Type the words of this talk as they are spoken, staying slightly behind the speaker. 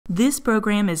This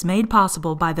program is made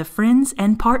possible by the friends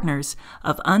and partners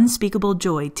of Unspeakable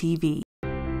Joy TV.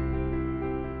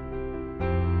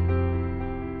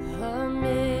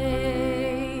 Amazing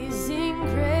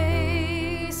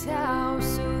grace, how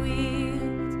sweet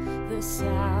the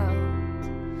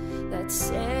sound that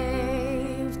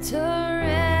saved a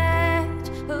wretch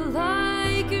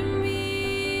like me.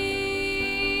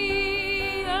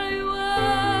 I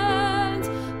once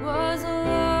was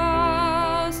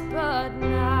lost, but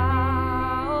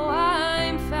now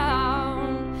I'm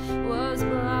found, was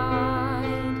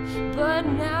blind, but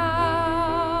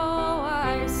now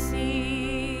I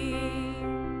see. I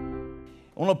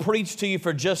want to preach to you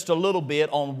for just a little bit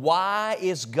on why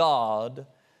is God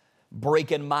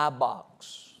breaking my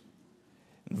box.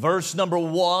 Verse number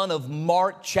 1 of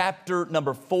Mark chapter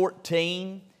number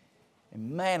 14.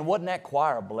 And man, wasn't that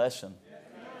choir a blessing?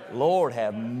 Lord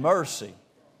have mercy.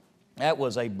 That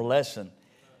was a blessing.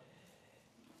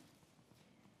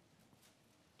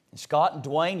 And Scott and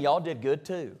Dwayne, y'all did good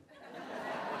too.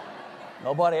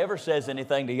 Nobody ever says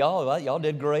anything to y'all. Y'all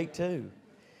did great too.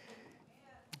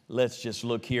 Let's just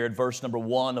look here at verse number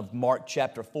 1 of Mark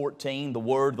chapter 14. The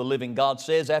Word of the living God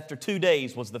says, after 2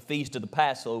 days was the feast of the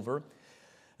Passover,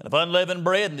 and of unleavened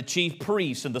bread, and the chief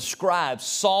priests and the scribes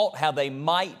sought how they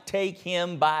might take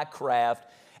him by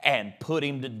craft and put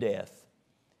him to death.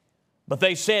 But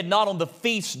they said, not on the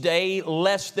feast day,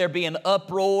 lest there be an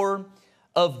uproar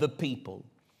of the people.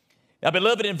 Now,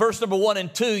 beloved, in verse number 1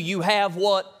 and 2, you have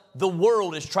what the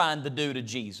world is trying to do to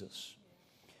Jesus.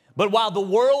 But while the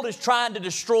world is trying to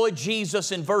destroy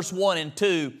Jesus in verse 1 and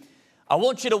 2, I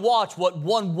want you to watch what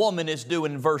one woman is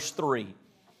doing in verse 3.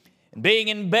 And being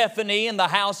in Bethany in the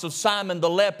house of Simon the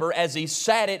leper, as he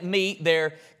sat at meat,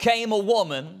 there came a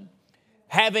woman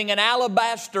having an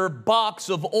alabaster box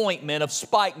of ointment of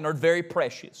spikenard, very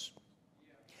precious.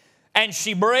 And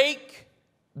she brake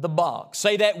the box.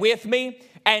 Say that with me.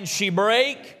 And she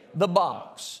brake the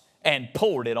box and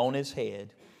poured it on his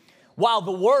head. While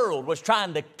the world was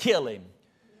trying to kill him,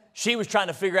 she was trying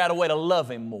to figure out a way to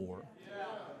love him more.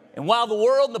 And while the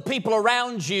world and the people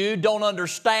around you don't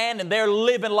understand and they're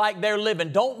living like they're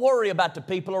living, don't worry about the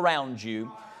people around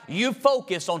you. You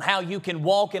focus on how you can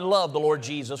walk and love the Lord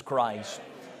Jesus Christ.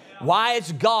 Why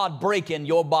is God breaking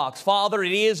your box? Father,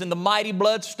 it is in the mighty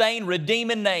blood-stained,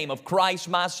 redeeming name of Christ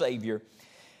my Savior.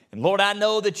 And Lord, I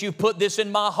know that you've put this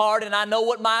in my heart, and I know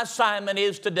what my assignment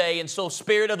is today. And so,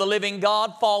 Spirit of the living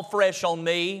God, fall fresh on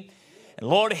me. And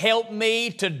Lord, help me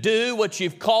to do what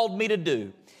you've called me to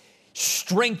do.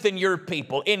 Strengthen your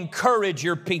people. Encourage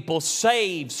your people.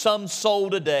 Save some soul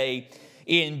today.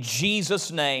 In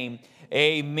Jesus' name,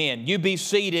 amen. You be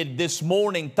seated this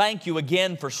morning. Thank you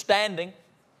again for standing.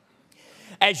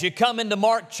 As you come into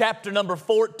Mark chapter number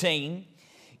 14,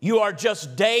 you are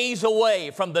just days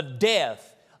away from the death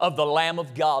of the Lamb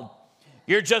of God.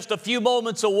 You're just a few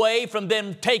moments away from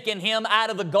them taking him out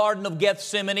of the Garden of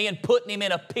Gethsemane and putting him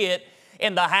in a pit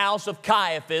in the house of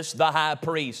Caiaphas, the high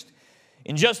priest.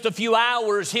 In just a few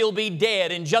hours, he'll be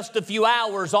dead. In just a few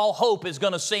hours, all hope is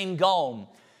going to seem gone.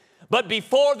 But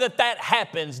before that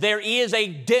happens, there is a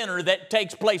dinner that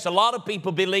takes place. A lot of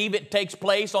people believe it takes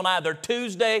place on either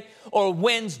Tuesday or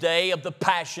Wednesday of the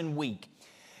Passion Week.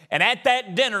 And at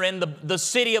that dinner in the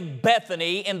city of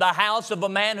Bethany, in the house of a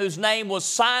man whose name was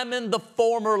Simon the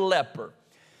former leper,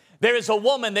 there is a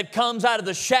woman that comes out of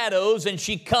the shadows, and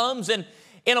she comes and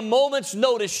in a moment's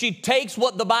notice, she takes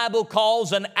what the Bible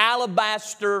calls an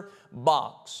alabaster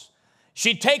box.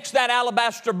 She takes that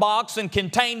alabaster box, and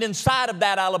contained inside of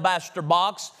that alabaster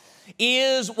box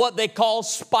is what they call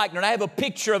spikenard. I have a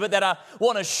picture of it that I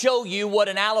want to show you what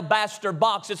an alabaster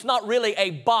box. It's not really a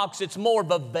box, it's more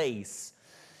of a vase.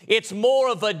 It's more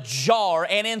of a jar,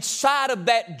 and inside of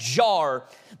that jar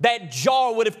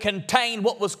would have contained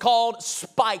what was called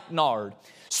spikenard.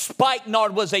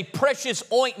 Spikenard was a precious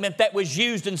ointment that was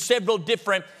used in several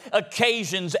different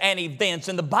occasions and events.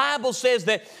 And the Bible says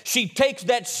that she takes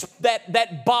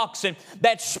that box and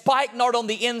that spikenard on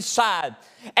the inside,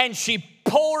 and she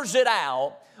pours it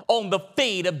out on the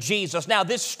feet of Jesus. Now,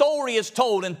 this story is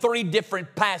told in 3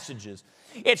 different passages.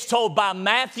 It's told by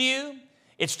Matthew,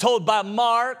 it's told by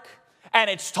Mark, and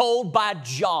it's told by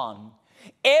John.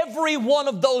 Every one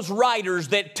of those writers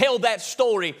that tell that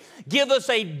story give us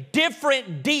a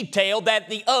different detail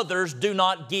that the others do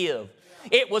not give.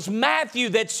 It was Matthew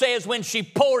that says when she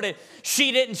poured it,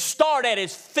 she didn't start at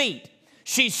his feet.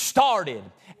 She started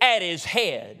at his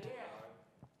head.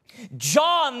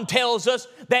 John tells us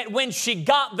that when she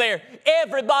got there,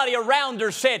 everybody around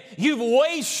her said, "You've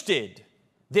wasted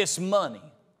this money."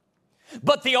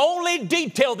 But the only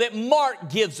detail that Mark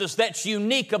gives us that's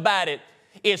unique about it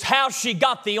is how she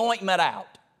got the ointment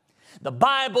out. The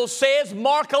Bible says,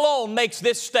 Mark alone makes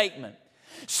this statement,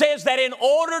 says that in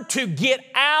order to get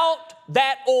out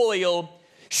that oil,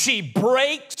 she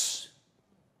breaks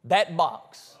that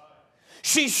box.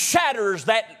 She shatters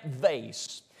that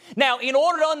vase. Now, in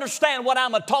order to understand what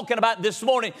I'm talking about this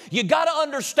morning, you got to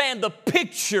understand the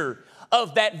picture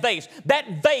of that vase.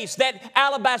 That vase, that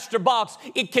alabaster box,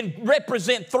 it can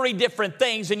represent three different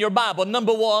things in your Bible.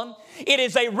 Number one, it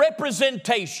is a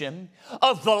representation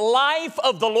of the life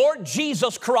of the Lord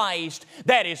Jesus Christ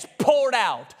that is poured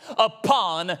out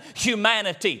upon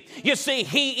humanity. You see,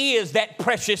 He is that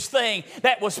precious thing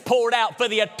that was poured out for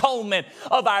the atonement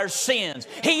of our sins.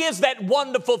 He is that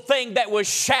wonderful thing that was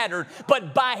shattered,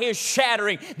 but by His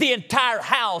shattering, the entire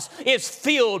house is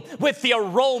filled with the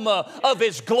aroma of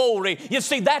His glory. You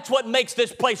see, that's what makes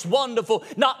this place wonderful.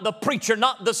 Not the preacher,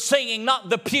 not the singing, not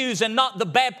the pews, and not the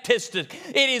Baptists. It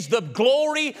is the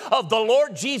glory of the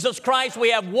Lord Jesus Christ.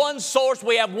 We have one source,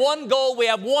 we have one goal, we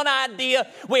have one idea,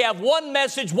 we have one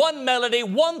message, one melody,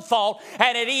 one thought,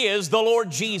 and it is the Lord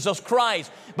Jesus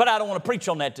Christ. But I don't want to preach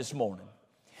on that this morning.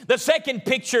 The second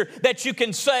picture that you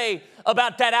can say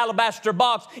about that alabaster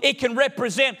box, it can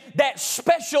represent that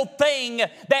special thing,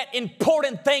 that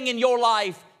important thing in your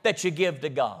life that you give to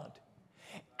God.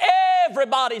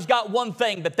 Everybody's got one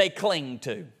thing that they cling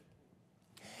to.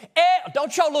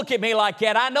 Don't y'all look at me like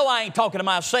that. I know I ain't talking to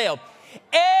myself.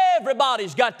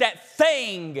 Everybody's got that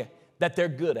thing that they're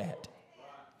good at.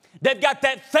 They've got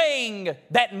that thing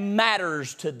that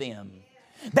matters to them.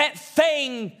 That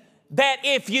thing that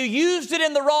if you used it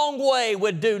in the wrong way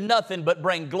would do nothing but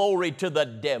bring glory to the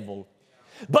devil.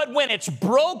 But when it's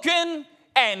broken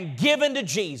and given to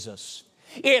Jesus,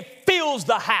 it fills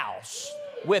the house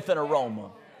with an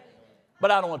aroma.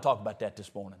 But I don't want to talk about that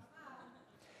this morning.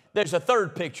 There's a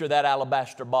third picture of that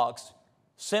alabaster box.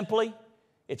 Simply,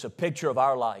 it's a picture of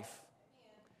our life.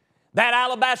 That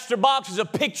alabaster box is a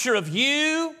picture of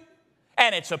you,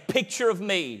 and it's a picture of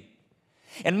me.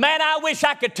 And man, I wish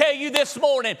I could tell you this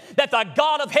morning that the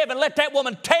God of heaven let that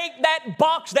woman take that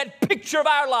box, that picture of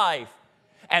our life,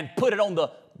 and put it on the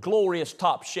glorious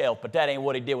top shelf, but that ain't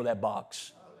what He did with that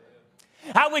box.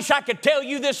 I wish I could tell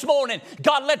you this morning,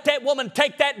 God let that woman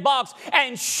take that box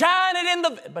and shine it in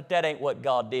the... But that ain't what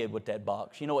God did with that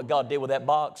box. You know what God did with that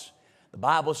box? The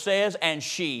Bible says, and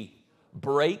she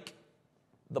break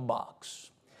the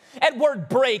box. That word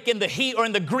break in the Hebrew or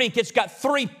in the Greek, it's got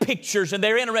three pictures, and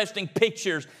they're interesting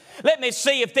pictures. Let me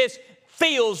see if this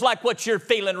feels like what you're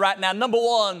feeling right now. Number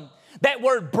one, that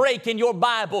word break in your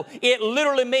Bible, it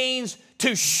literally means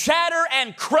to shatter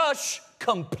and crush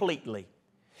completely.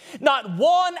 Not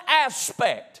one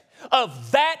aspect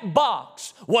of that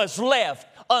box was left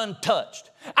untouched.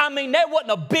 I mean, there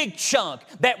wasn't a big chunk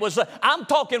that was, I'm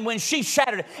talking when she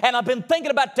shattered it, and I've been thinking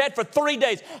about that for 3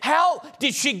 days. How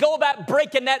did she go about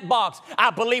breaking that box?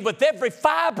 I believe with every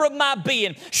fiber of my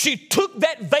being, she took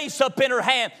that vase up in her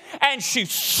hand and she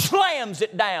slams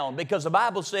it down, because the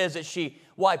Bible says that she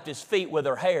wiped His feet with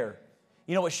her hair.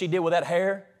 You know what she did with that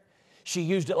hair? She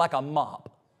used it like a mop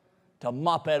to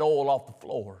mop that oil off the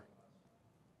floor.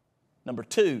 Number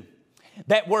two,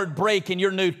 that word break in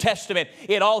your New Testament,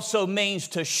 it also means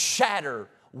to shatter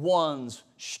one's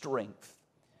strength.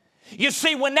 You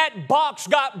see, when that box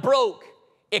got broke,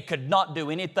 it could not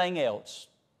do anything else.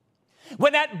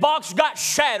 When that box got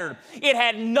shattered, it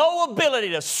had no ability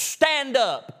to stand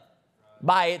up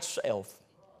by itself.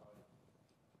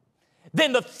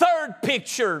 Then the third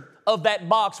picture of that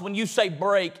box, when you say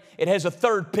break, it has a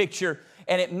third picture,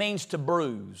 and it means to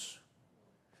bruise,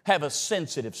 have a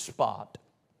sensitive spot.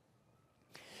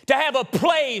 To have a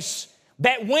place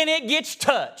that when it gets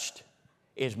touched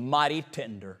is mighty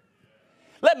tender.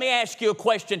 Let me ask you a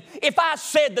question. If I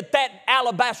said that that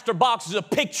alabaster box is a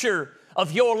picture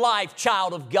of your life,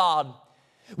 child of God,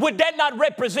 would that not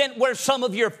represent where some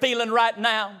of you are feeling right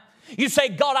now? You say,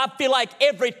 God, I feel like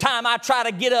every time I try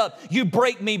to get up, you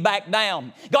break me back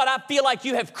down. God, I feel like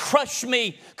you have crushed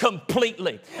me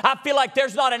completely. I feel like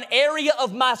there's not an area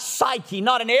of my psyche,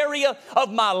 not an area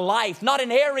of my life, not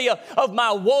an area of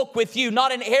my walk with you,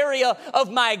 not an area of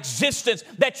my existence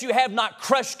that you have not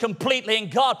crushed completely.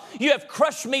 And God, you have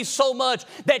crushed me so much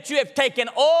that you have taken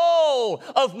all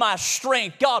of my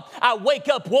strength. God, I wake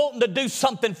up wanting to do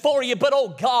something for you, but oh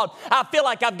God, I feel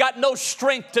like I've got no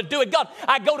strength to do it. God,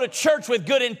 I go to church with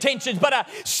good intentions, but I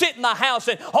sit in my house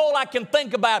and all I can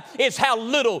think about is how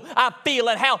little I feel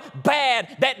and how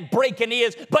bad that breaking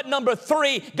is. But number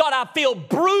three, God, I feel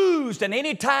bruised, and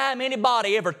anytime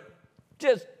anybody ever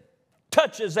just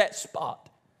touches that spot,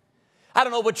 I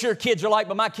don't know what your kids are like,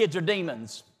 but my kids are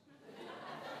demons.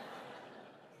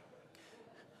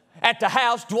 At the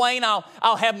house, Dwayne,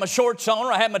 I'll have my shorts on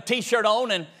or I have my t-shirt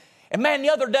on, And man, the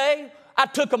other day, I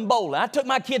took them bowling. I took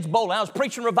my kids bowling. I was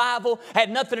preaching revival,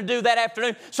 had nothing to do that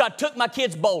afternoon, so I took my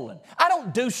kids bowling. I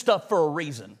don't do stuff for a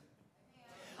reason.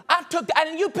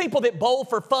 And you people that bowl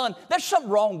for fun, there's something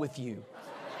wrong with you.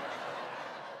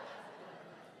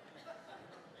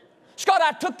 Scott,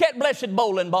 I took that blessed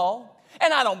bowling ball,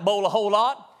 and I don't bowl a whole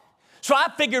lot, so I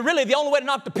figured really the only way to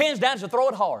knock the pins down is to throw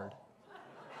it hard.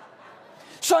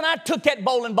 So I took that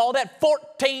bowling ball, that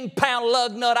 14-pound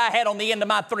lug nut I had on the end of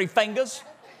my 3 fingers,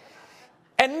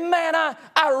 and man,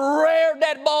 I reared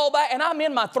that ball back, and I'm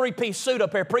in my 3-piece suit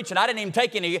up there preaching. I didn't even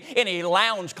take any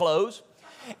lounge clothes.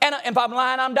 And if I'm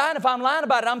lying, I'm dying. If I'm lying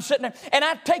about it, I'm sitting there. And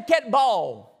I take that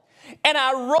ball, and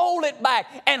I roll it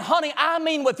back. And honey, I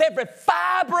mean with every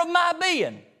fiber of my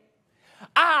being,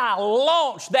 I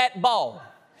launched that ball.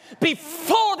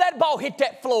 Before that ball hit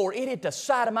that floor, it hit the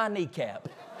side of my kneecap.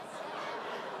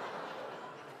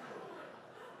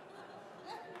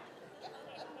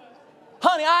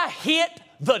 Honey, I hit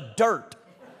the dirt.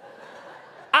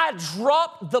 I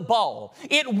dropped the ball.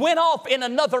 It went off in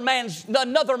another man's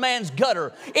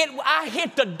gutter. I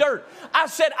hit the dirt. I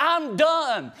said, I'm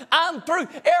done. I'm through.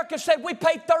 Erica said, we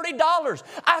paid $30.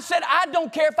 I said, I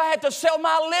don't care if I had to sell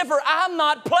my liver. I'm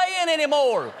not playing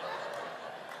anymore.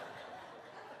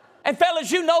 And fellas,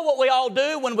 you know what we all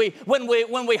do when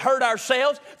we hurt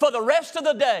ourselves for the rest of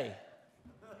the day.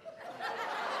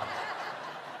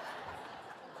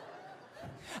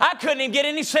 I couldn't even get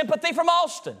any sympathy from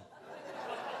Austin.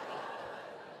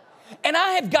 And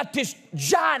I have got this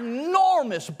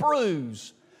ginormous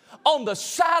bruise on the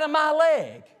side of my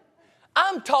leg.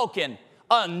 I'm talking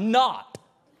a knot.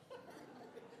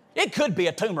 It could be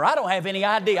a tumor. I don't have any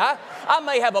idea. I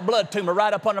may have a blood tumor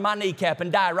right up under my kneecap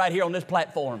and die right here on this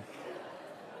platform.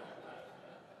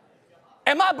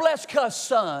 And my blessed cuss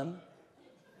son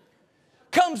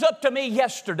comes up to me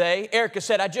yesterday. Erica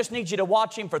said, I just need you to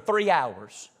watch him for 3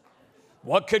 hours.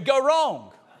 What could go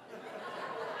wrong?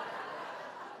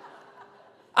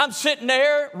 I'm sitting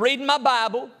there reading my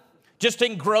Bible, just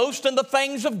engrossed in the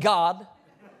things of God.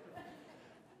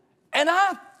 And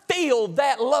I feel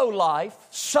that lowlife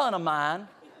son of mine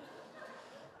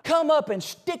come up and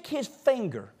stick his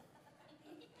finger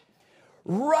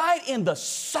right in the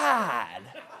side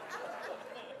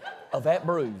of that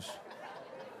bruise.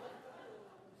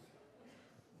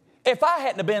 If I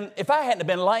hadn't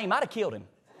been lame, I'd have killed him.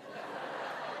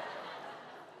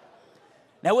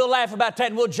 Now, we'll laugh about that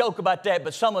and we'll joke about that,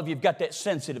 but some of you have got that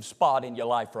sensitive spot in your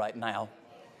life right now.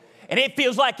 And it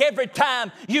feels like every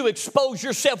time you expose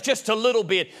yourself just a little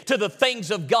bit to the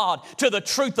things of God, to the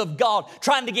truth of God,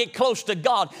 trying to get close to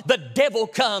God, the devil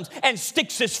comes and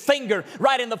sticks his finger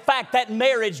right in the fact that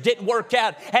marriage didn't work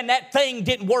out, and that thing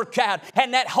didn't work out,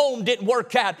 and that home didn't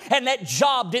work out, and that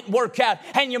job didn't work out,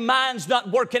 and your mind's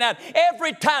not working out.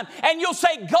 Every time. And you'll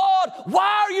say, God,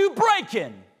 why are you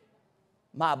breaking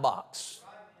my box?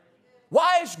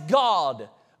 Why is God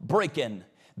breaking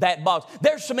that box?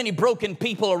 There's so many broken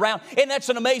people around, and that's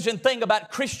an amazing thing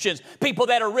about Christians, people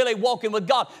that are really walking with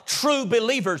God, true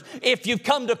believers. If you've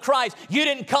come to Christ, you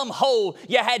didn't come whole,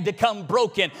 you had to come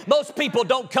broken. Most people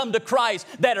don't come to Christ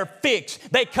that are fixed.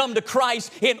 They come to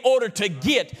Christ in order to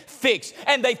get fixed,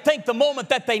 and they think the moment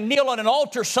that they kneel on an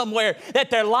altar somewhere that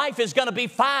their life is going to be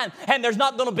fine, and there's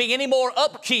not going to be any more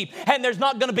upkeep, and there's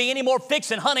not going to be any more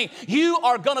fixing. Honey, you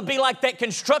are going to be like that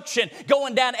construction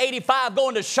going down 85,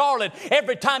 going to Charlotte.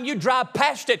 Every time you drive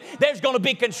past it, there's going to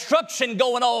be construction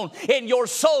going on in your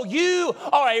soul. You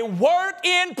are a work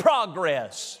in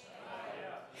progress.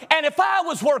 And if I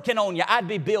was working on you, I'd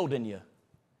be building you.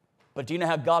 But do you know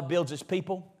how God builds his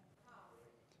people?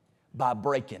 By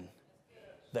breaking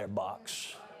their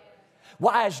box.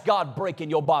 Why is God breaking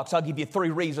your box? I'll give you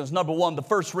 3 reasons. Number 1, the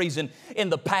first reason in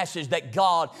the passage that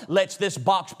God lets this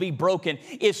box be broken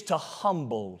is to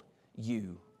humble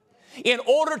you. In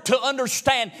order to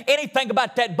understand anything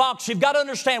about that box, you've got to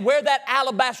understand where that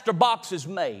alabaster box is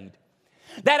made.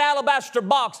 That alabaster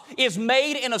box is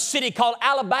made in a city called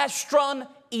Alabastron,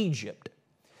 Egypt.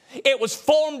 It was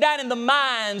formed down in the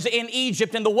mines in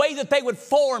Egypt, and the way that they would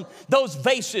form those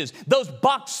vases, those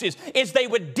boxes, is they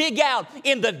would dig out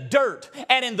in the dirt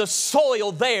and in the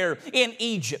soil there in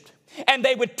Egypt. And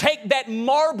they would take that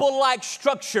marble-like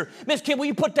structure. Miss Kim, will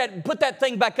you put that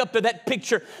thing back up to that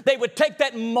picture? They would take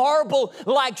that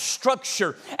marble-like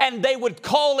structure and they would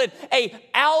call it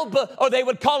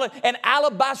an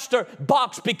alabaster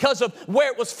box because of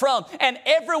where it was from. And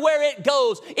everywhere it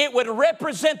goes, it would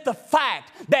represent the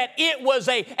fact that it was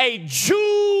a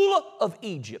jewel of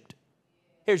Egypt.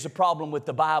 Here's the problem with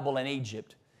the Bible and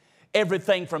Egypt.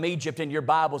 Everything from Egypt in your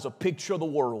Bible is a picture of the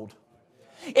world.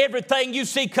 Everything you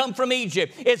see come from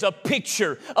Egypt is a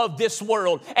picture of this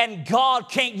world. And God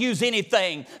can't use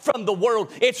anything from the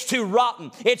world. It's too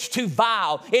rotten. It's too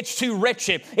vile. It's too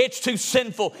wretched. It's too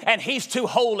sinful. And He's too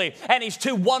holy. And He's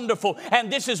too wonderful.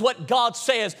 And this is what God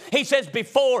says. He says,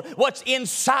 before what's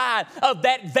inside of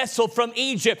that vessel from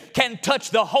Egypt can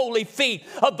touch the holy feet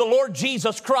of the Lord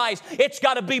Jesus Christ, it's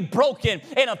got to be broken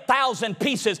in 1,000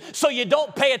 pieces. So you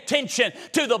don't pay attention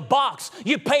to the box.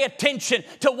 You pay attention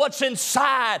to what's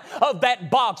inside of that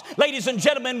box. Ladies and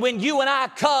gentlemen, when you and I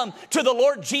come to the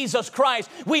Lord Jesus Christ,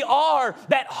 we are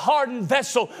that hardened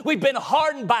vessel. We've been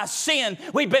hardened by sin.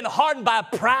 We've been hardened by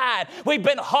pride. We've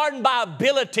been hardened by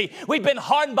ability. We've been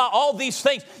hardened by all these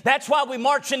things. That's why we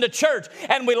march into church,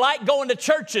 and we like going to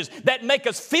churches that make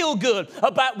us feel good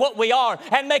about what we are,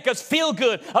 and make us feel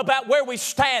good about where we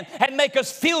stand, and make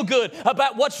us feel good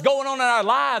about what's going on in our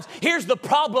lives. Here's the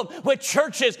problem with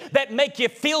churches that make you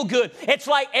feel good. It's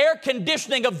like air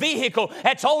conditioning a vehicle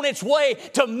that's on its way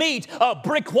to meet a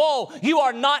brick wall. You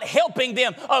are not helping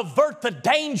them avert the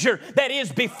danger that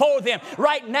is before them.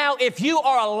 Right now, if you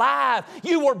are alive,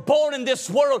 you were born in this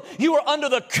world. You are under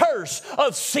the curse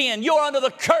of sin. You are under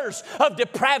the curse of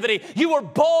depravity. You were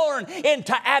born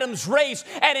into Adam's race.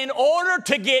 And in order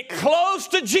to get close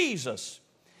to Jesus,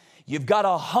 you've got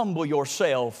to humble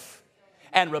yourself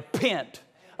and repent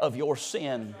of your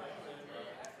sin.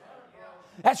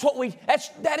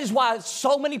 That is why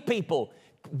so many people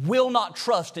will not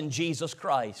trust in Jesus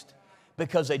Christ,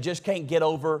 because they just can't get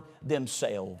over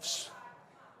themselves.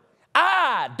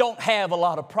 I don't have a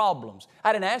lot of problems.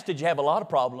 I didn't ask, did you have a lot of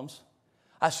problems?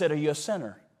 I said, are you a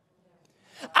sinner?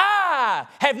 I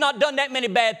have not done that many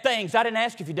bad things. I didn't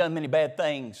ask if you've done many bad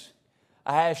things.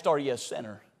 I asked, are you a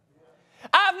sinner?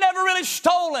 I've never really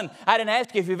stolen. I didn't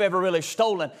ask if you've ever really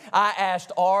stolen. I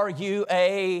asked, are you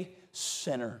a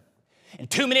sinner? And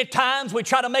too many times we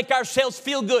try to make ourselves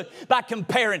feel good by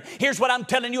comparing. Here's what I'm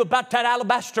telling you about that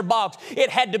alabaster box. It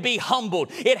had to be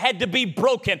humbled. It had to be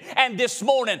broken. And this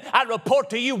morning I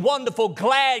report to you wonderful,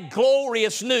 glad,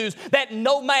 glorious news that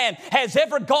no man has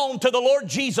ever gone to the Lord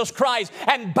Jesus Christ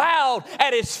and bowed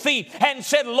at His feet and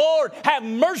said, Lord, have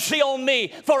mercy on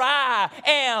me, for I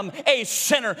am a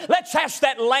sinner. Let's ask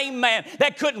that lame man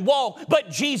that couldn't walk,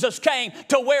 but Jesus came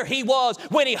to where he was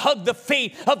when He hugged the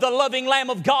feet of the loving Lamb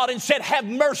of God and said, have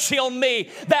mercy on me,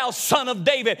 thou son of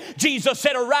David. Jesus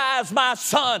said, arise, my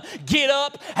son, get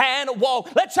up and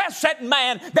walk. Let's ask that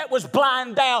man that was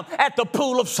blind down at the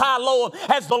pool of Siloam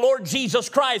as the Lord Jesus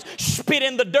Christ spit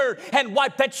in the dirt and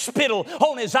wiped that spittle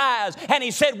on his eyes. And He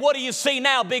said, what do you see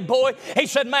now, big boy? He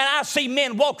said, man, I see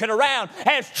men walking around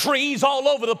as trees all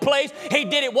over the place. He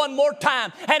did it one more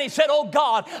time. And he said, oh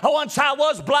God, once I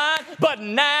was blind, but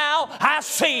now I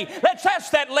see. Let's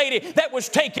ask that lady that was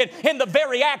taken in the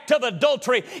very act of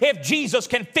adultery, if Jesus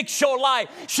can fix your life.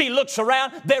 She looks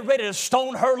around, they're ready to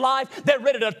stone her life, they're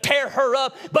ready to tear her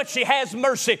up, but she has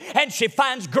mercy and she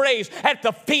finds grace at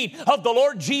the feet of the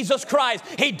Lord Jesus Christ.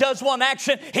 He does one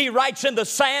action, He writes in the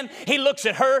sand, He looks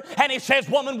at her and He says,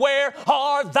 woman, where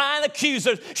are thine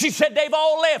accusers? She said, they've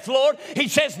all left, Lord. He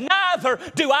says, neither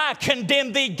do I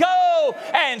condemn thee. Go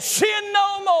and sin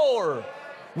no more.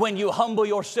 When you humble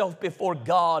yourself before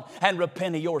God and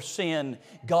repent of your sin,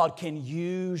 God can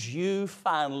use you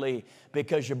finally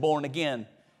because you're born again.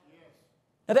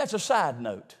 Now that's a side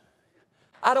note.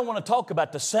 I don't want to talk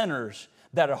about the sinners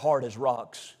that are hard as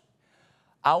rocks.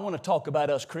 I want to talk about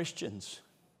us Christians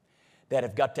that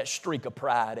have got that streak of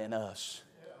pride in us.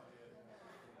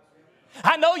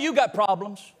 I know you got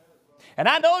problems, and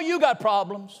I know you got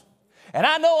problems, and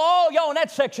I know all y'all in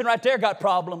that section right there got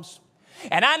problems.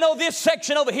 And I know this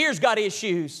section over here's got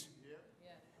issues.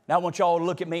 Now I want y'all to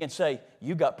look at me and say,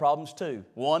 you got problems too.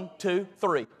 1, 2,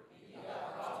 3.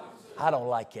 I don't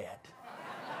like that.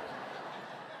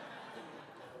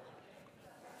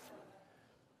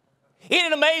 Isn't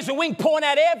it amazing? We can point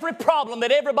out every problem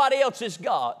that everybody else has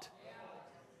got.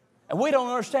 And we don't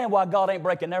understand why God ain't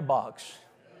breaking their box.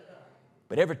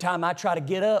 But every time I try to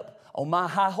get up on my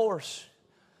high horse,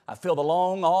 I feel the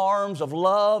long arms of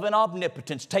love and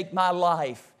omnipotence take my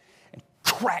life and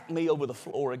crack me over the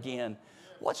floor again.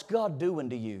 What's God doing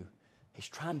to you? He's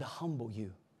trying to humble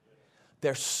you.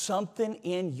 There's something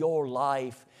in your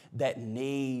life that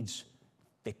needs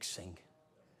fixing.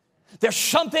 There's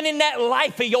something in that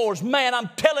life of yours. Man, I'm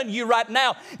telling you right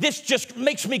now, this just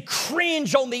makes me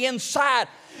cringe on the inside.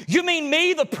 You mean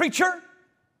me, the preacher?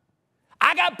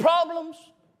 I got problems.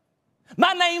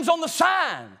 My name's on the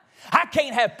sign. I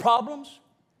can't have problems.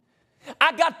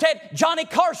 I got that Johnny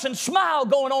Carson smile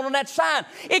going on that sign.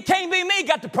 It can't be me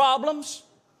got the problems.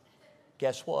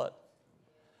 Guess what?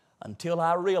 Until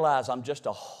I realize I'm just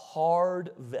a hard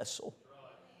vessel,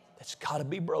 that's got to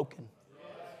be broken.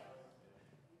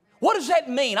 What does that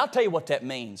mean? I'll tell you what that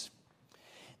means.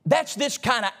 That's this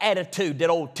kind of attitude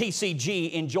that old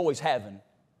TCG enjoys having.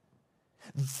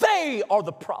 They are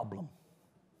the problem.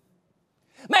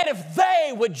 Man, if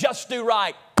they would just do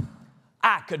right,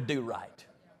 I could do right.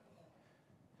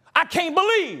 I can't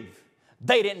believe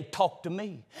they didn't talk to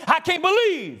me. I can't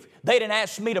believe they didn't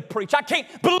ask me to preach. I can't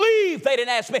believe they didn't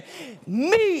ask me.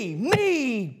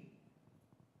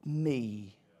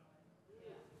 Me.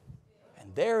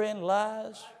 And therein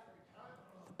lies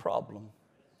the problem.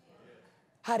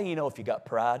 How do you know if you got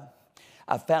pride?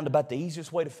 I've found about the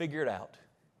easiest way to figure it out.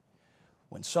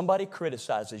 When somebody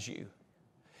criticizes you,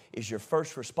 is your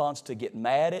first response to get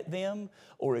mad at them,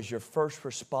 or is your first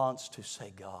response to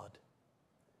say, God,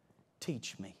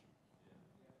 teach me?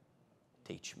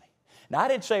 Teach me. Now, I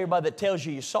didn't say everybody that tells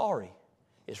you you're sorry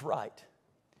is right.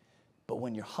 But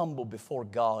when you're humble before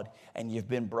God and you've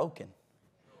been broken,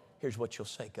 here's what you'll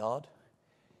say, God,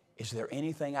 is there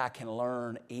anything I can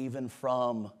learn even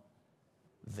from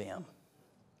them?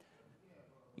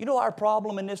 You know our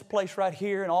problem in this place right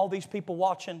here and all these people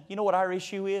watching, you know what our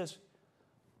issue is?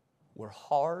 We're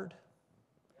hard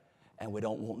and we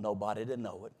don't want nobody to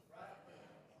know it.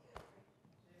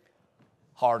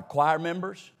 Hard choir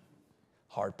members,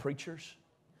 hard preachers,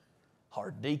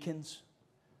 hard deacons,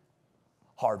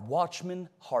 hard watchmen,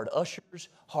 hard ushers,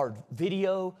 hard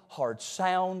video, hard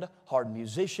sound, hard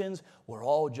musicians. We're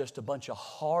all just a bunch of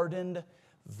hardened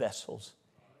vessels.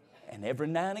 And every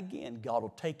now and again, God will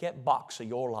take that box of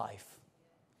your life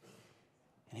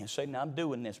and He'll say, now I'm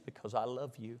doing this because I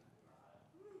love you.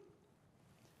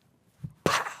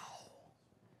 Pow!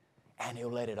 And He'll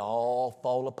let it all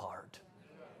fall apart.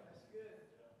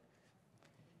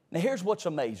 Now here's what's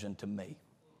amazing to me.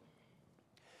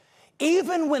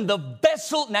 Even when the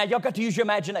vessel, now y'all got to use your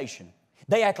imagination.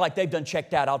 They act like they've done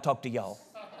checked out. I'll talk to y'all.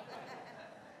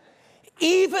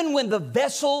 Even when the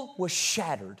vessel was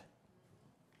shattered.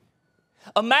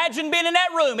 Imagine being in that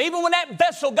room. Even when that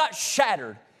vessel got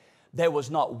shattered, there was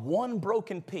not one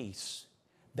broken piece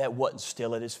that wasn't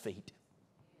still at His feet.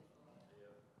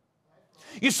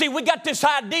 You see, we got this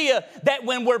idea that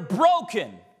when we're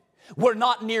broken, we're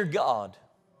not near God.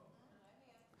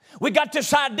 We got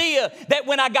this idea that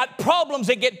when I got problems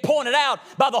that get pointed out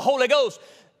by the Holy Ghost,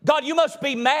 God, you must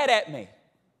be mad at me.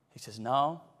 He says,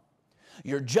 no,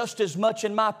 you're just as much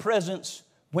in my presence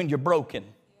when you're broken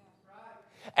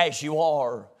as you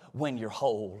are when you're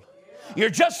whole. You're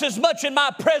just as much in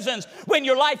my presence when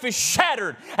your life is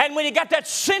shattered and when you got that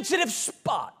sensitive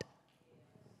spot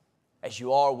as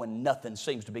you are when nothing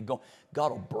seems to be going.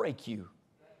 God will break you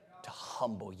to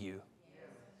humble you.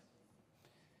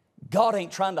 God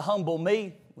ain't trying to humble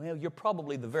me. Well, you're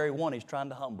probably the very one He's trying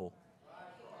to humble.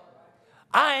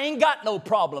 I ain't got no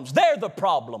problems. They're the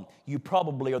problem. You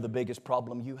probably are the biggest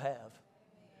problem you have.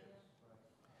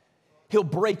 He'll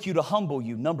break you to humble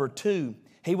you. Number two,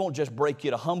 He won't just break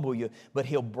you to humble you, but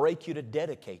He'll break you to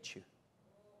dedicate you.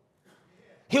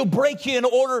 He'll break you in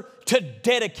order to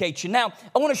dedicate you. Now,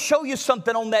 I want to show you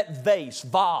something on that vase,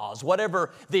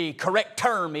 whatever the correct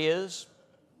term is.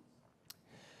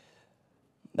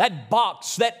 That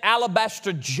box, that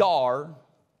alabaster jar.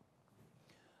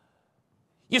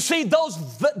 You see,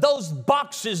 those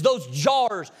boxes, those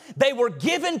jars, they were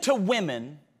given to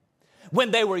women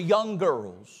when they were young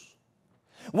girls.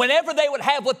 Whenever they would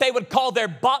have what they would call their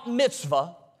bat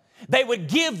mitzvah, they would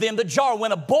give them the jar.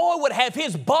 When a boy would have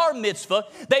his bar mitzvah,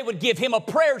 they would give him a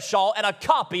prayer shawl and a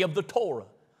copy of the Torah.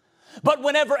 But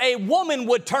whenever a woman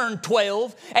would turn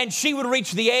 12 and she would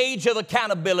reach the age of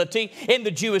accountability in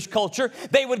the Jewish culture,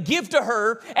 they would give to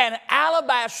her an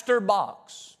alabaster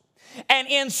box. And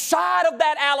inside of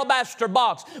that alabaster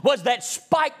box was that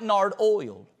spikenard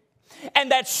oil.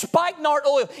 And that spikenard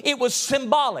oil, it was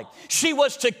symbolic. She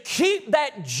was to keep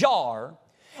that jar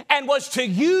and was to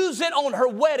use it on her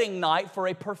wedding night for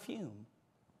a perfume.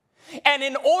 And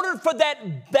in order for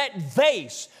that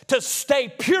vase to stay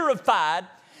purified,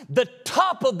 the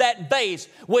top of that vase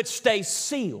would stay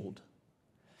sealed.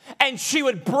 And she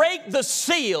would break the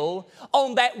seal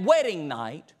on that wedding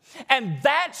night. And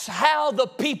that's how the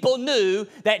people knew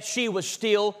that she was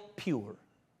still pure.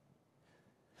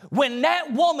 When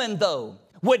that woman, though,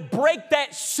 would break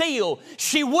that seal,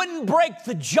 she wouldn't break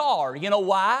the jar. You know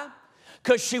why?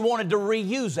 Because she wanted to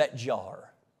reuse that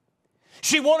jar.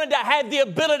 She wanted to have the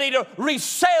ability to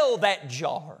resell that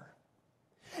jar.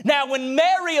 Now, when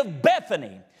Mary of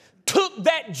Bethany took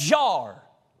that jar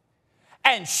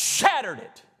and shattered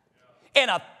it in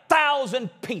 1,000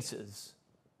 pieces,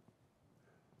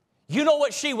 you know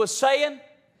what she was saying?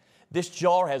 This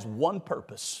jar has one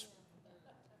purpose,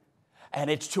 and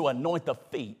it's to anoint the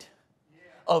feet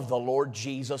of the Lord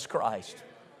Jesus Christ.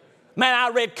 Man, I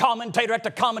read commentator after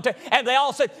commentator, and they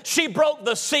all said, she broke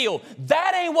the seal.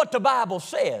 That ain't what the Bible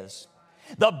says.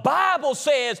 The Bible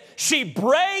says she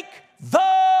break the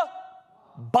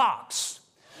box.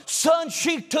 Son,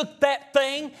 she took that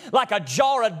thing like a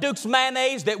jar of Duke's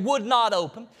mayonnaise that would not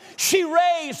open. She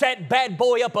raised that bad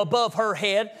boy up above her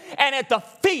head, and at the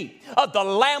feet of the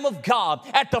Lamb of God,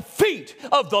 at the feet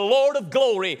of the Lord of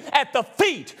glory, at the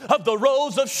feet of the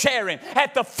Rose of Sharon,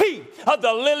 at the feet of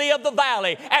the Lily of the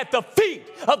Valley, at the feet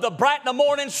of the bright and the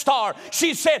morning star,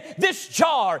 she said, this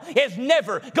jar is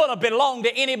never going to belong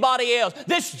to anybody else.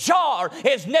 This jar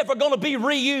is never going to be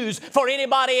reused for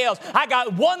anybody else. I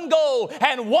got one goal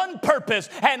and one purpose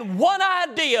and one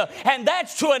idea, and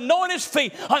that's to anoint his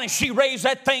feet. Honey, she raised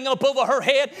that thing up over her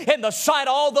head in the sight of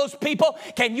all those people.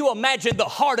 Can you imagine the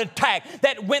heart attack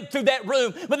that went through that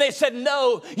room when they said,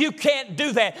 no, you can't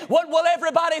do that? What will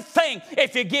everybody think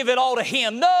if you give it all to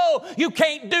him? No, you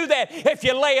can't do that if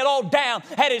you lay it all down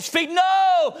at his feet.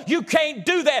 No, you can't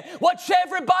do that. What's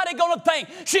everybody going to think?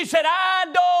 She said, I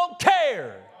don't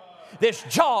care. This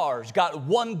jar's got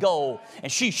one goal,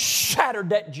 and she shattered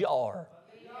that jar.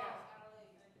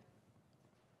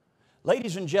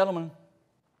 Ladies and gentlemen,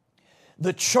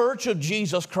 the church of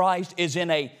Jesus Christ is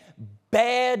in a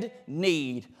bad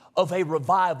need of a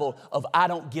revival of I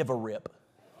don't give a rip.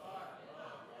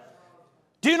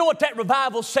 Do you know what that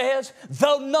revival says?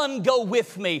 Though none go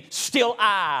with me, still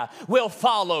I will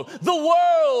follow. The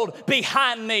world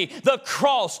behind me, the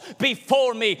cross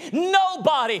before me.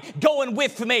 Nobody going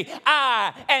with me.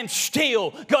 I am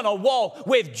still going to walk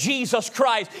with Jesus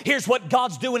Christ. Here's what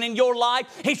God's doing in your life.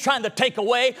 He's trying to take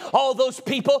away all those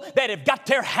people that have got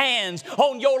their hands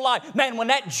on your life. Man, when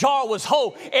that jar was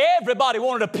whole, everybody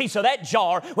wanted a piece of that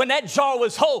jar. When that jar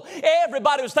was whole,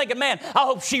 everybody was thinking, man, I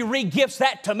hope she re-gifts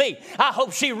that to me. I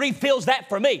hope she refills that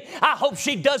for me. I hope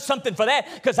she does something for that,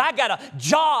 because I got a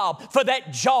job for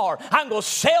that jar. I'm going to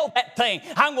sell that thing.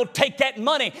 I'm going to take that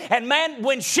money. And man,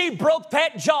 when she broke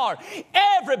that jar,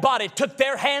 everybody took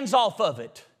their hands off of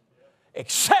it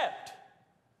except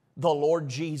the Lord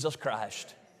Jesus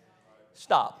Christ.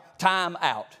 Stop. Time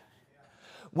out.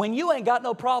 When you ain't got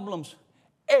no problems,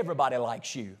 everybody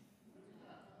likes you.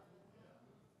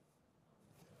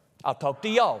 I'll talk to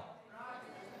y'all.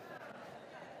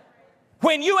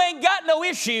 When you ain't got no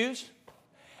issues,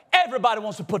 everybody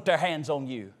wants to put their hands on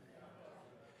you.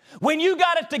 When you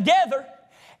got it together,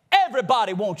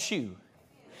 everybody wants you.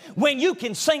 When you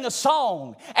can sing a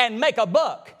song and make a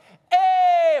buck,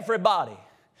 everybody.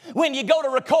 When you go to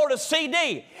record a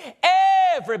CD,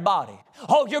 everybody.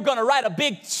 Oh, you're going to write a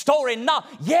big story now.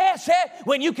 Yes,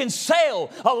 when you can sell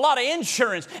a lot of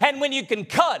insurance, and when you can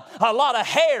cut a lot of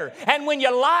hair, and when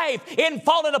your life isn't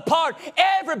falling apart,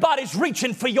 everybody's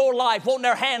reaching for your life, wanting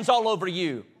their hands all over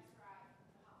you.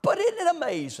 But isn't it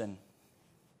amazing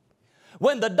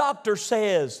when the doctor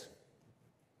says,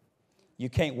 you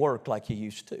can't work like you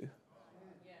used to?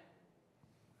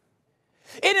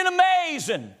 Isn't it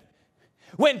amazing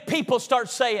when people start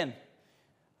saying,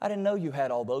 I didn't know you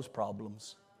had all those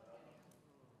problems.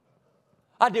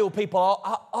 I deal with people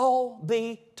all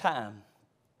the time.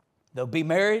 They'll be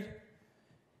married,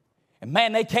 and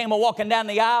man, they came walking down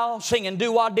the aisle singing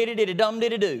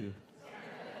do-wah-diddy-diddy-dum-diddy-do.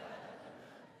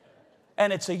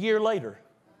 And it's a year later.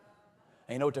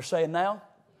 And you know what they're saying now?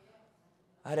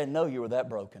 I didn't know you were that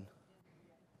broken.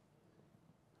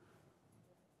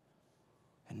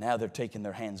 And now they're taking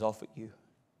their hands off at you.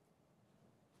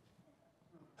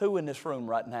 Who in this room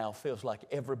right now feels like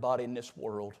everybody in this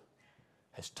world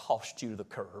has tossed you to the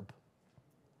curb?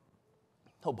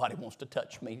 Nobody wants to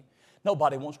touch me.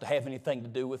 Nobody wants to have anything to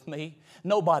do with me.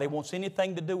 Nobody wants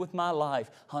anything to do with my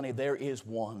life. Honey, there is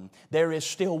one. There is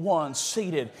still one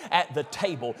seated at the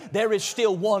table. There is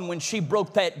still one when she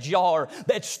broke that jar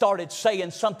that started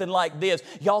saying something like this.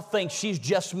 Y'all think she's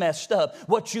just messed up.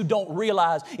 What you don't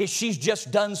realize is she's just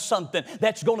done something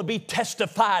that's going to be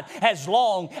testified as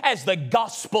long as the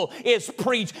gospel is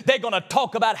preached. They're going to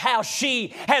talk about how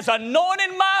she has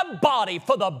anointed my body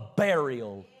for the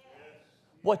burial.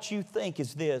 What you think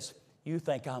is this. You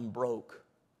think I'm broke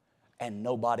and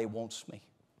nobody wants me.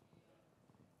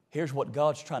 Here's what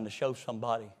God's trying to show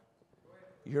somebody.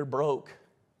 You're broke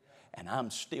and I'm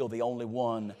still the only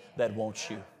one that wants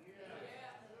you.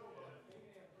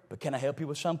 But can I help you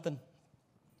with something?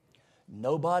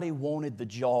 Nobody wanted the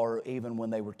jar even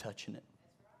when they were touching it.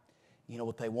 You know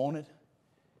what they wanted?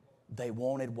 They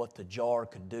wanted what the jar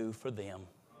could do for them.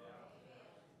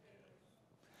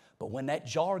 But when that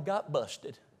jar got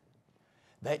busted,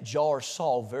 that jar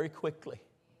saw very quickly,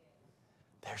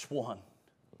 there's one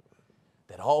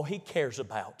that all he cares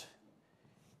about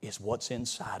is what's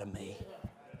inside of me.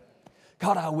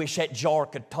 God, I wish that jar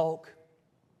could talk.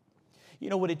 You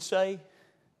know what it'd say?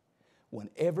 When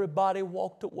everybody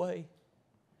walked away,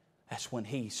 that's when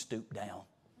He stooped down.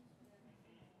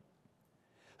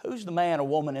 Who's the man or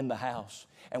woman in the house?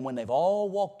 And when they've all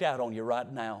walked out on you right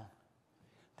now,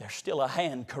 there's still a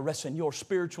hand caressing your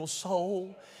spiritual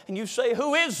soul. And you say,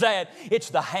 who is that?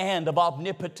 It's the hand of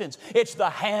omnipotence. It's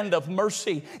the hand of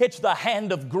mercy. It's the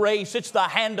hand of grace. It's the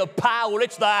hand of power.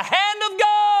 It's the hand of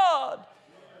God.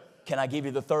 Can I give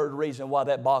you the third reason why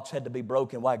that box had to be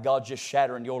broken? Why God's just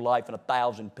shattering your life in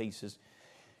 1,000 pieces?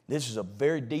 This is a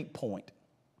very deep point.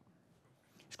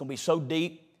 It's going to be so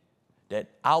deep that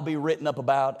I'll be written up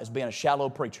about as being a shallow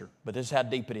preacher. But this is how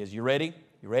deep it is. You ready?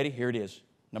 You ready? Here it is.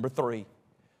 Number 3.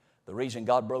 The reason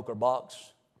God broke our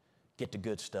box, get the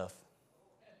good stuff.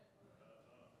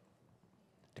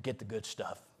 To get the good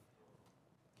stuff.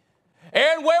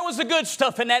 Aaron, where was the good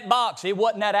stuff in that box? It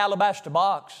wasn't that alabaster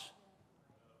box.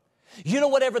 You know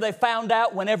whatever they found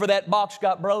out whenever that box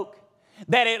got broke?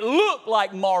 That it looked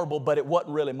like marble, but it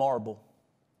wasn't really marble.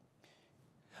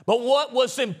 But what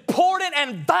was important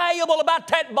and valuable about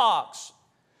that box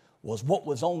was what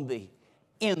was on the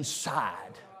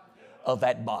inside of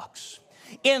that box.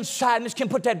 Inside, and just can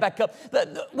put that back up.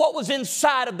 What was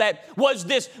inside of that was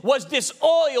this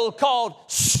oil called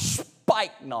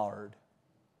spikenard.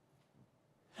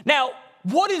 Now,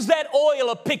 what is that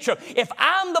oil a picture of? If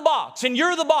I'm the box and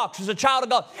you're the box as a child of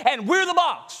God and we're the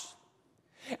box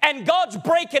and God's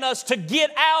breaking us to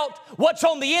get out what's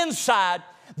on the inside,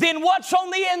 then what's on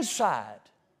the inside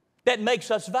that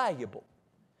makes us valuable?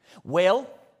 Well,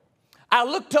 I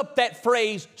looked up that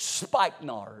phrase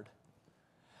spikenard.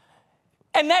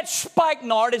 And that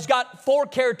spikenard has got 4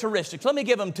 characteristics. Let me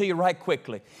give them to you right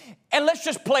quickly. And let's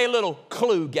just play a little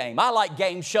clue game. I like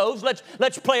game shows.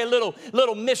 Let's play a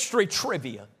little mystery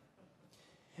trivia.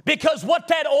 Because what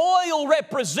that oil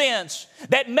represents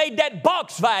that made that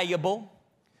box valuable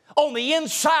on the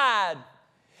inside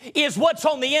is what's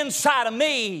on the inside of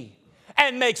me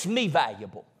and makes me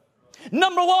valuable.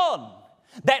 Number 1,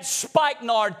 that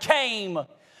spikenard came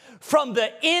from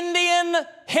the Indian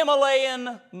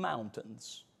Himalayan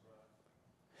mountains.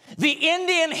 The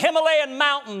Indian Himalayan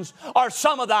mountains are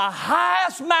some of the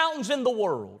highest mountains in the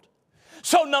world.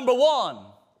 So number 1,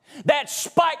 that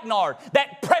spikenard,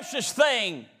 that precious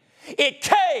thing, it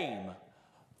came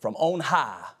from on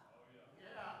high.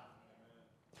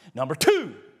 Number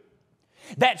 2,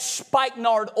 that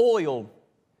spikenard oil,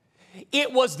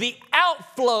 it was the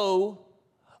outflow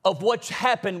of what's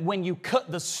happened when you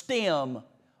cut the stem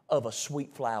of a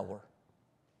sweet flower.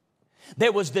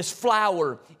 There was this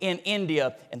flower in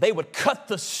India, and they would cut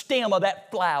the stem of that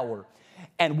flower,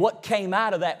 and what came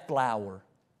out of that flower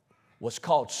was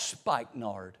called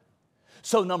spikenard.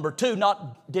 So number 2,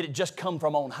 not did it just come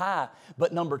from on high,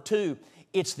 but number 2,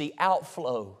 it's the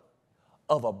outflow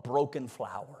of a broken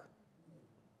flower.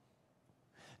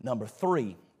 Number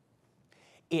 3,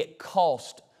 it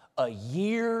cost a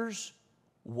year's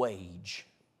wage.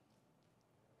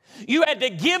 You had to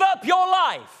give up your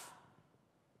life,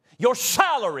 your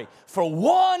salary for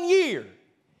 1 year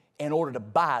in order to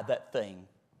buy that thing.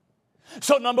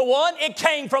 So number 1, it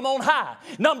came from on high.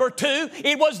 Number 2,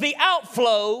 it was the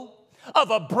outflow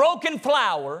of a broken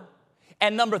flower.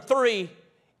 And number 3,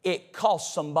 it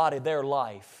cost somebody their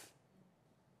life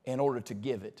in order to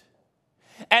give it.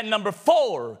 And number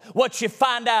 4, what you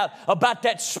find out about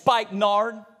that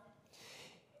spikenard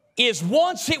is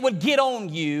once it would get on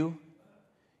you,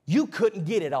 you couldn't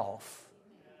get it off.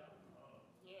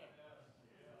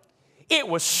 It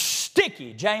was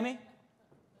sticky, Jamie.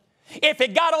 If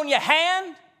it got on your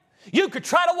hand, you could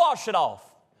try to wash it off,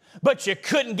 but you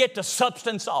couldn't get the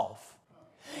substance off.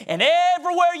 And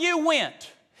everywhere you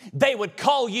went, they would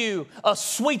call you a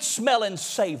sweet-smelling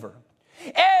savor.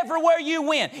 Everywhere you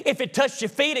went, if it touched your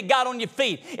feet, it got on your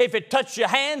feet. If it touched your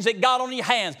hands, it got on your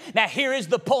hands. Now here is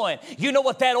the point. You know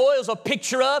what that oil is a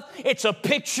picture of? It's a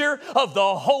picture of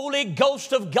the Holy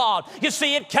Ghost of God. You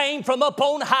see, it came from up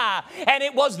on high, and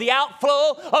it was the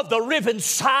outflow of the riven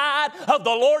side of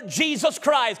the Lord Jesus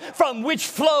Christ, from which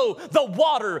flow the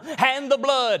water and the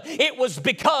blood. It was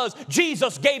because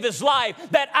Jesus gave His life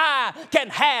that I can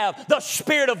have the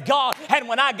Spirit of God. And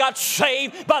when I got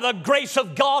saved by the grace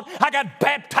of God, I got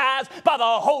baptized by the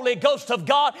Holy Ghost of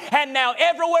God, and now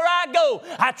everywhere I go,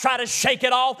 I try to shake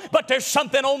it off, but there's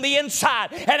something on the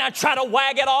inside, and I try to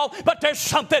wag it off, but there's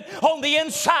something on the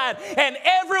inside, and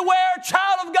everywhere a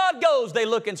child of God goes, they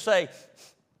look and say,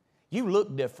 you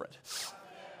look different.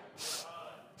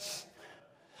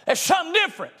 There's something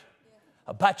different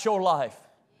about your life.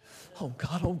 Oh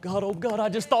God, oh God, oh God, I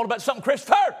just thought about something,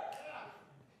 Christopher.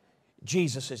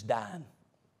 Jesus is dying.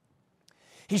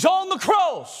 He's on the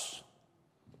cross.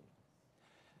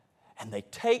 And they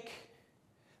take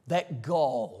that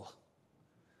gall,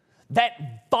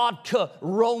 that vodka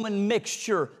Roman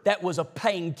mixture that was a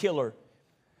painkiller,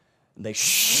 and they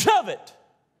shove it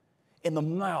in the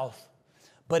mouth,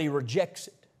 but he rejects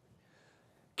it.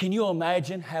 Can you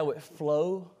imagine how it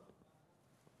flowed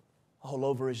all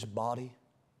over his body?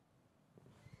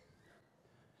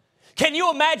 Can you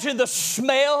imagine the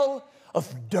smell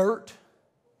of dirt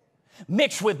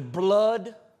mixed with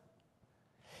blood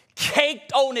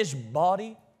caked on his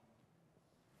body?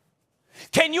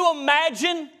 Can you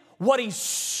imagine what he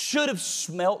should have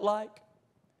smelt like?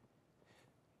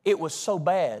 It was so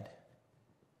bad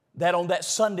that on that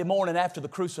Sunday morning after the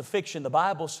crucifixion, the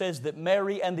Bible says that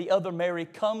Mary and the other Mary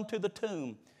come to the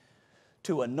tomb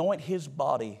to anoint his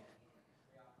body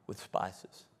with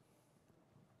spices.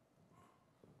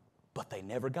 But they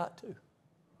never got to.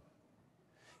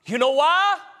 You know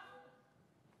why?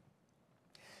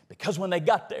 Because when they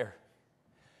got there,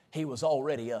 he was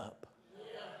already up.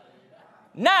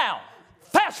 Now,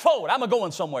 fast forward. I'm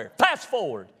going somewhere. Fast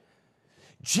forward.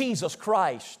 Jesus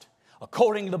Christ,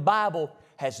 according to the Bible,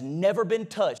 has never been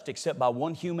touched except by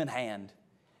one human hand,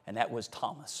 and that was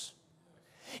Thomas.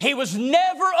 He was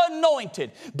never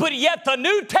anointed, but yet the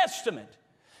New Testament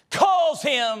calls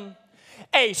him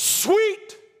a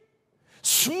sweet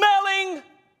smelling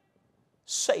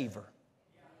savor.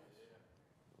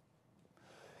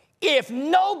 If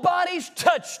nobody's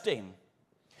touched him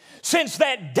since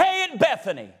that day at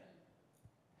Bethany,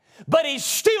 but he's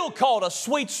still called a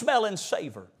sweet smelling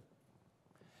savor,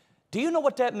 do you know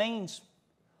what that means?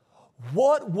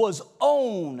 What was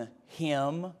on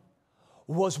him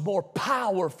was more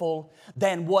powerful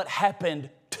than what happened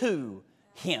to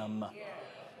him.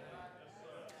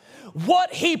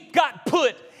 What he got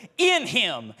put in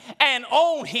him and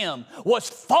on him was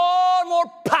far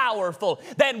more powerful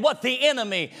than what the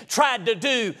enemy tried to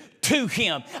do to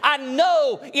him. I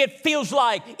know it feels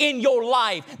like in your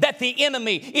life that the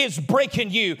enemy is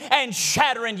breaking you and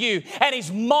shattering you, and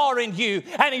he's marring you,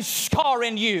 and he's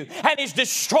scarring you, and he's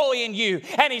destroying you,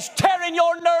 and he's tearing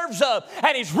your nerves up,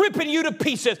 and he's ripping you to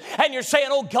pieces, and you're saying,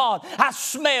 oh God, I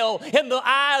smell in the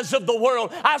eyes of the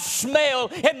world, I smell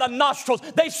in the nostrils.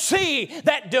 They see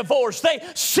that divorce, they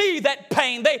see that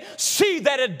pain, they see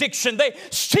that addiction, they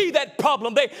see that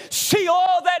problem, they see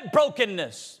all that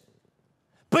brokenness.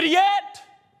 But yet,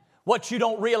 what you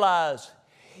don't realize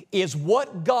is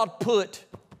what God put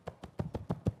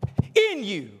in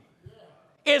you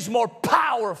is more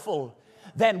powerful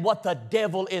than what the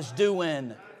devil is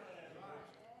doing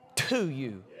to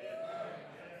you.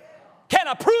 Can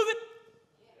I prove it?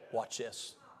 Watch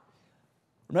this.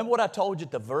 Remember what I told you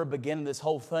at the very beginning of this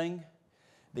whole thing?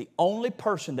 The only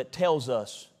person that tells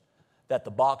us that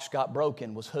the box got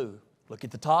broken was who? Look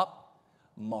at the top.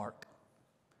 Mark.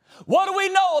 What do we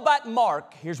know about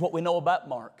Mark? Here's what we know about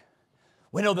Mark.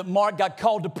 We know that Mark got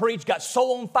called to preach, got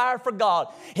so on fire for God,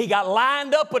 he got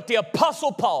lined up with the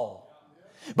Apostle Paul.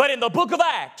 But in the book of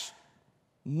Acts,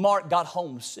 Mark got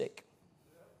homesick.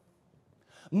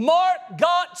 Mark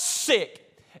got sick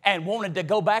and wanted to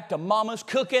go back to mama's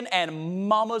cooking and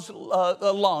mama's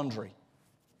laundry.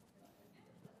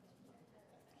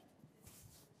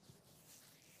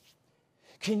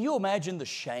 Can you imagine the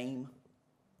shame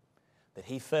that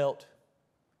he felt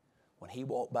when he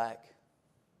walked back?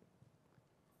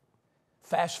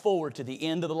 Fast forward to the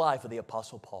end of the life of the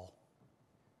Apostle Paul.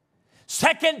 2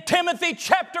 Timothy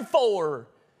chapter 4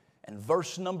 and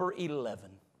verse number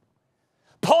 11.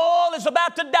 Paul is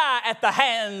about to die at the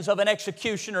hands of an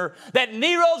executioner that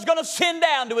Nero's going to send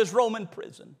down to his Roman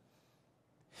prison.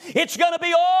 It's going to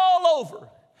be all over,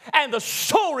 and the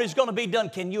story's going to be done.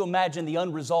 Can you imagine the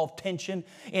unresolved tension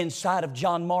inside of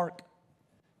John Mark?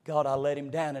 God, I let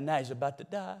him down and now he's about to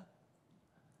die.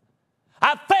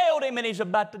 I failed him and he's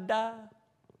about to die.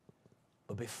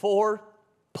 But before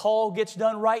Paul gets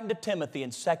done writing to Timothy in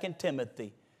 2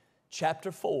 Timothy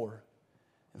chapter 4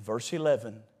 and verse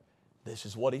 11, this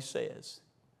is what he says.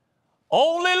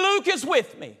 Only Luke is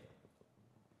with me,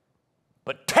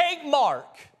 but take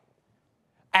Mark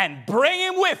and bring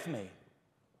him with me.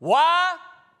 Why?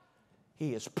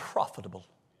 He is profitable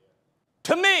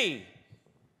to me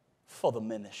for the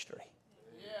ministry.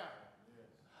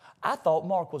 I thought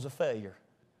Mark was a failure.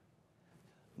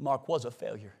 Mark was a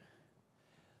failure.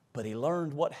 But he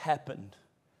learned what happened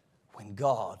when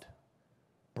God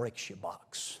breaks your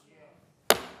box.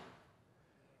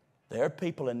 There are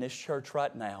people in this church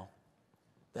right now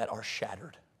that are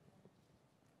shattered.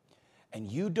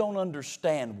 And you don't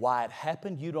understand why it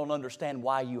happened. You don't understand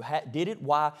why you did it,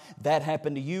 why that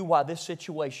happened to you, why this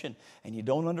situation. And you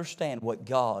don't understand what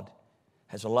God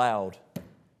has allowed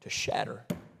to shatter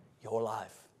your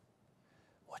life.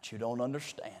 What you don't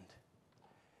understand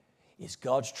is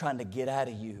God's trying to get out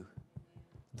of you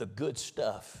the good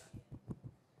stuff,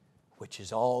 which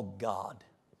is all God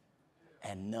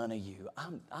and none of you.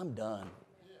 I'm done.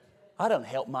 I done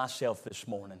helped myself this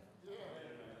morning.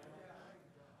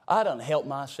 I done helped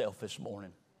myself this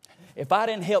morning. If I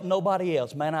didn't help nobody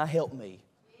else, man, I helped me.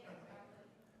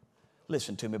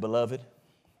 Listen to me, beloved.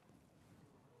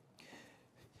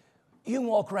 You can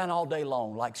walk around all day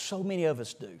long like so many of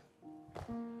us do.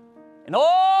 And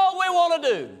all we want to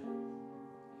do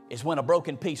is when a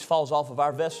broken piece falls off of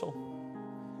our vessel,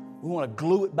 we want to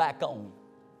glue it back on.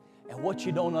 And what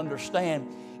you don't understand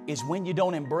is when you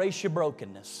don't embrace your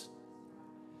brokenness,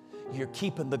 you're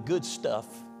keeping the good stuff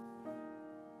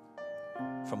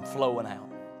from flowing out.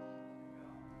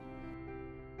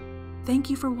 Thank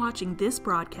you for watching this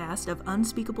broadcast of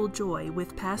Unspeakable Joy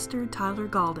with Pastor Tyler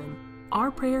Gaulden. Our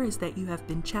prayer is that you have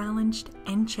been challenged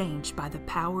and changed by the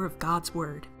power of God's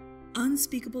Word.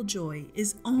 Unspeakable Joy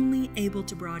is only able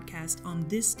to broadcast on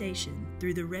this station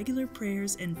through the regular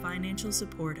prayers and financial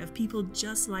support of people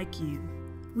just like you.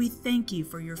 We thank you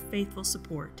for your faithful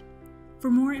support. For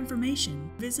more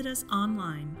information, visit us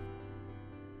online.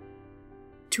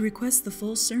 To request the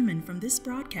full sermon from this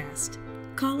broadcast,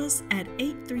 call us at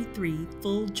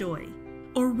 833-FULL-JOY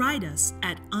or write us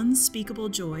at Unspeakable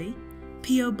Joy,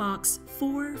 P.O. Box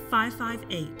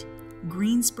 4558,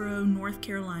 Greensboro, North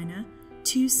Carolina,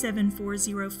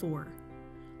 27404.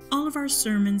 All of our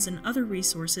sermons and other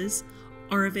resources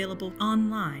are available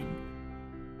online.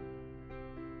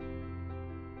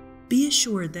 Be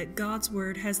assured that God's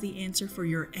Word has the answer for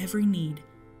your every need,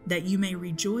 that you may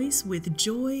rejoice with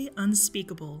joy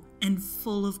unspeakable and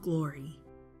full of glory.